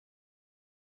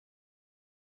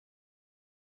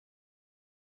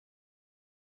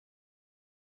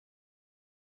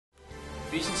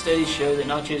Recent studies show that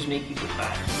nachos make people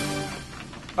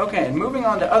fatter. Okay, and moving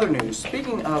on to other news.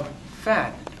 Speaking of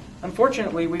fat,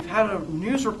 unfortunately, we've had a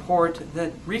news report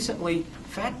that recently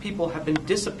fat people have been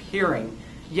disappearing,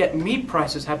 yet meat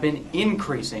prices have been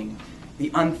increasing.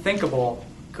 The unthinkable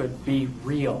could be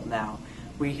real now.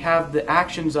 We have the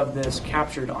actions of this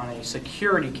captured on a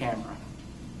security camera.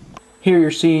 Here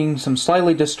you're seeing some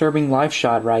slightly disturbing live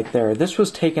shot right there. This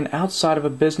was taken outside of a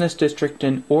business district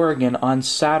in Oregon on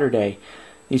Saturday.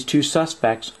 These two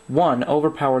suspects, one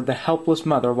overpowered the helpless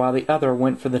mother while the other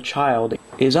went for the child. It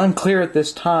is unclear at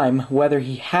this time whether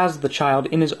he has the child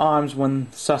in his arms when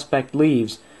the suspect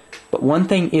leaves. But one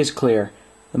thing is clear.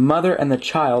 The mother and the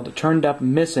child turned up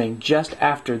missing just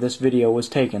after this video was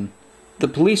taken. The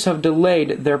police have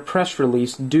delayed their press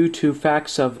release due to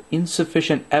facts of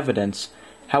insufficient evidence.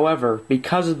 However,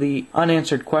 because of the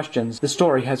unanswered questions, the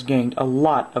story has gained a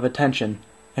lot of attention,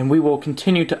 and we will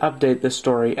continue to update this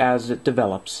story as it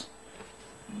develops.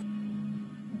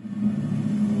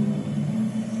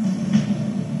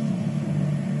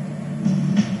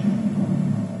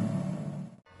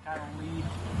 Kind of lead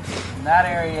from that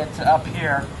area to up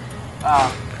here.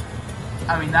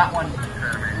 That one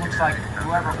looks like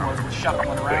whoever it was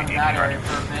shuffling around in that area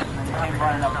for a bit, and then came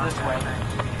running up this way.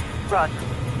 Run.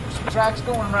 Tracks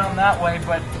going around that way,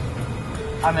 but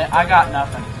I got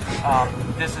nothing.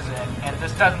 This is it, and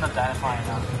this doesn't identify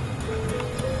enough.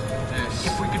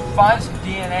 If we could find some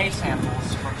DNA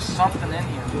samples from something in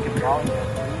here, we could probably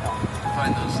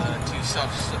find those two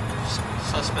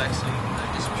suspects in the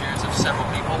disappearance of several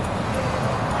people.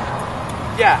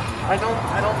 Yeah, I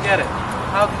don't get it.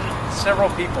 How can several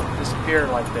people disappear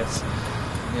like this?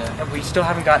 Yeah, and we still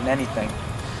haven't gotten anything.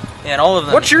 And all of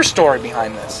them. What's your story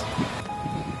behind this?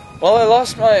 Well, I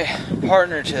lost my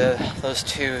partner to those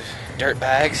two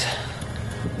dirtbags.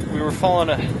 We were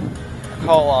following a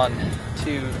call on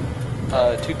two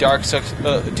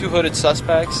hooded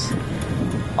suspects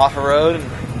off a road, and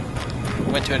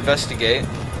went to investigate.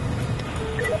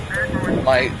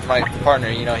 My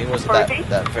partner, he wasn't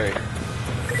that very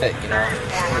fit, he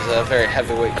was a very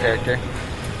heavyweight character.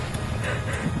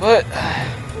 But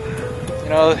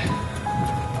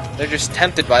they're just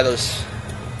tempted by those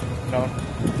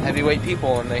heavyweight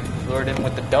people, and they lured in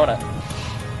with the donut.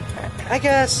 I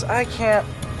guess I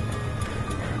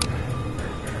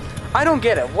don't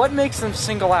get it. What makes them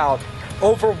single out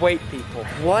overweight people?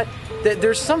 What?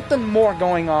 There's something more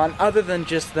going on other than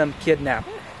just them kidnapped.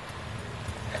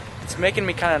 It's making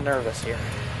me kind of nervous here.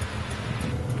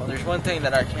 Well, there's one thing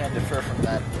that I can't defer from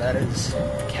that, and that is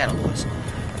cannibalism.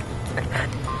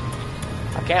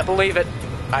 I can't believe it.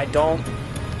 I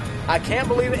can't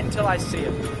believe it until I see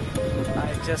it.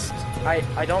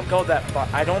 I don't go that far.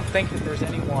 I don't think that there's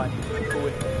anyone who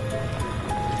would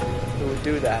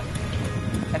do that.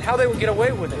 And how they would get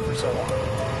away with it for so long.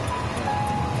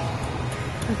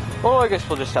 Well, I guess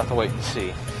we'll just have to wait and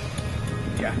see.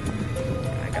 Yeah,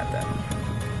 I got that.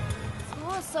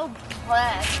 School is so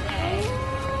blah today.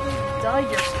 Duh,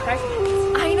 you're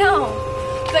pregnant. I know,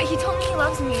 but he told me he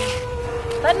loves me.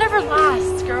 That never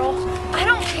lasts, girl. I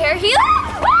don't care.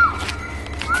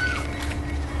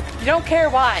 You don't care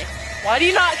why? Why do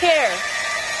you not care?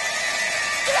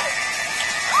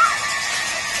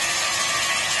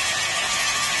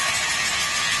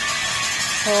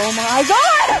 Oh my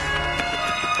God!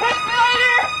 Text me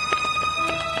later!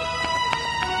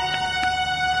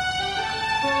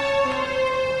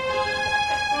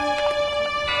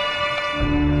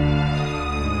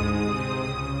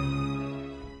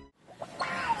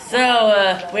 So,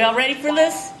 we all ready for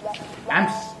this?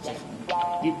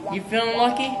 You feeling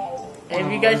lucky? Have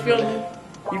you guys you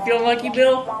feeling lucky,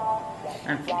 Bill?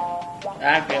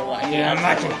 I feel lucky. Yeah, I'm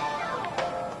lucky.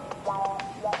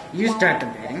 You start the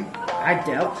betting. I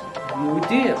dealt. You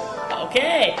deal.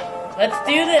 Okay, let's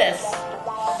do this.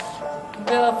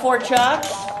 4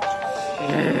 chops.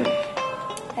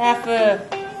 Half a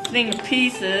thing of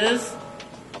pieces.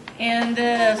 And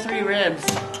 3 ribs.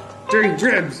 3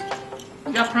 ribs.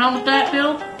 You got a problem with that,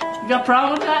 Bill? You got a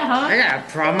problem with that, huh? I got a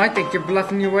problem. I think you're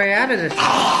bluffing your way out of this.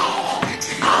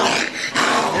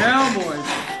 Down, boys.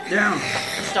 Down.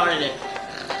 Who started it?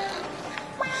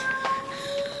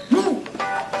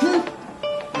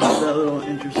 That's a little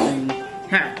interesting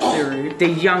theory. The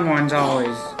young ones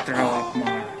always throw up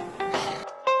more.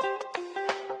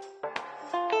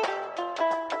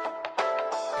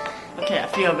 Okay, I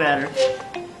feel better.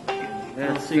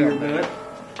 Let's see your butt.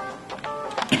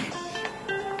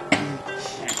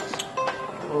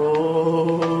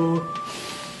 Oh.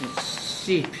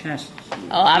 See,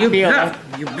 Oh, I feel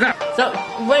it. You bluff. So,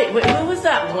 wait, who was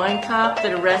that one cop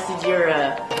that arrested your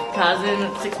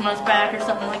cousin 6 months back or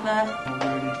something like that?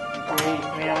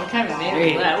 Man, what kind of name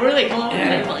is that? Where do they come up with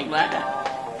names like that?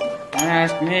 Don't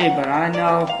ask me, but I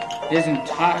know his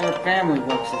entire family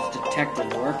works as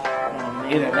detective work.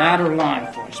 Either that or law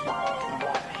enforcement.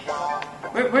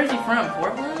 Where's he from?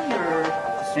 Portland or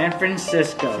San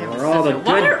Francisco, where all the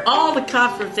Why good... are all the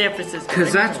cops from San Francisco?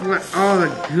 Because that's where all the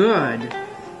good...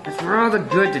 That's where all the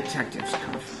good detectives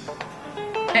come from.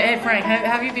 Hey Frank,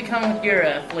 have you become with your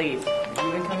fleas? Have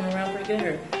you been coming around pretty good,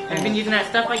 or have you been using that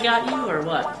stuff I got you, or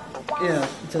what? Yeah,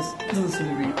 it just doesn't seem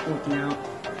to be working out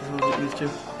as well as it used to.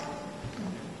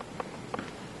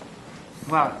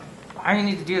 Well, all you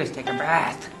need to do is take a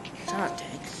bath. That's all it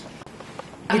takes.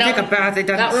 You Now- take a bath, it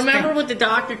doesn't Now remember stink. what the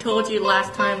doctor told you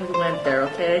last time we went there,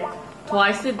 okay?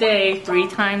 Twice a day, 3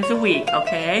 times a week,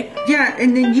 okay? Yeah,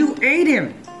 and then you ate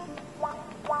him.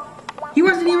 He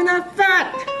wasn't even that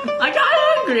fat. I got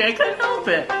hungry, I couldn't help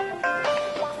it.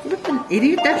 What an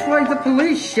idiot. That's why the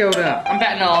police showed up. I'm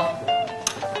betting all.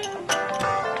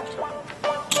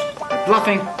 You're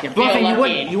bluffing. You're bluffing.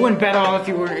 lucky. You wouldn't bet all if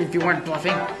you weren't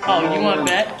bluffing. Oh, you want to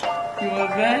bet? You want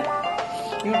to bet?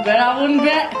 You want to bet I wouldn't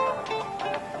bet?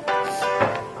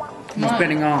 Come He's on.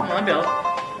 betting all. Come on, Bill.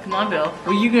 Come on, Bill.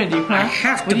 What are you gonna do, huh? I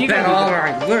have What to are you bet gonna all do? or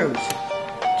I lose.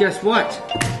 Guess what?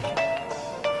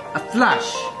 A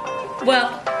flush.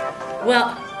 Well,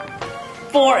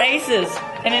 4 aces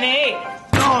and an 8.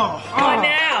 Oh, What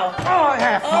now? Oh, I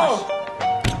have flush.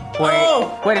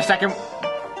 Oh. Wait a second.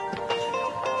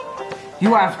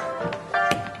 You have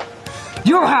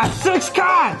 6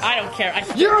 cards. I don't care.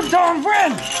 You don't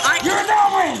win. You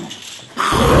don't win.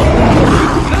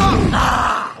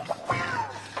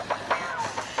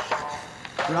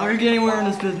 We're not gonna get anywhere in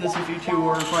this business if you two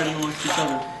are fighting amongst each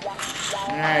other.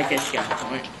 I guess you got the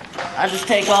point. I'll just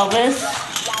take all this.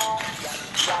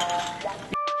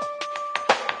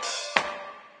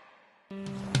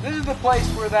 This is the place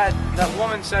where that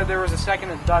woman said there was a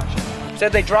second abduction.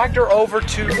 Said they dragged her over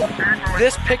to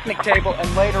this picnic table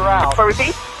and laid her out.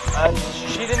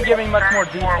 She didn't give me much more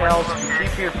details. She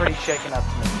appeared pretty shaken up to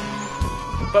me.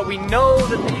 But we know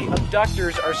that the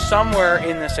abductors are somewhere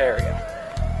in this area.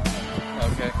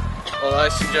 Okay. Well, I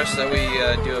suggest that we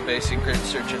do a basic grid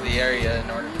search of the area in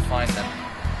order to find them.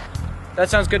 That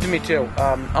sounds good to me too.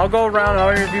 I'll go around, I'll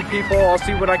interview people, I'll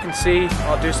see what I can see.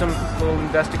 I'll do some little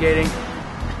investigating.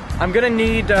 I'm gonna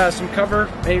need some cover,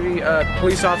 maybe a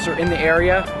police officer in the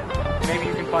area. Maybe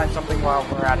you can find something while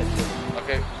we're at it too.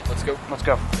 Okay, let's go. Let's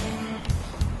go.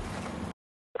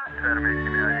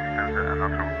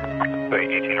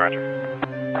 18, roger.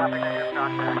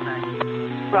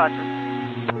 Roger.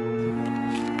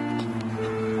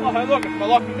 Oh, hey, look, it's my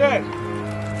lucky day.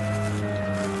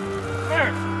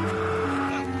 Here.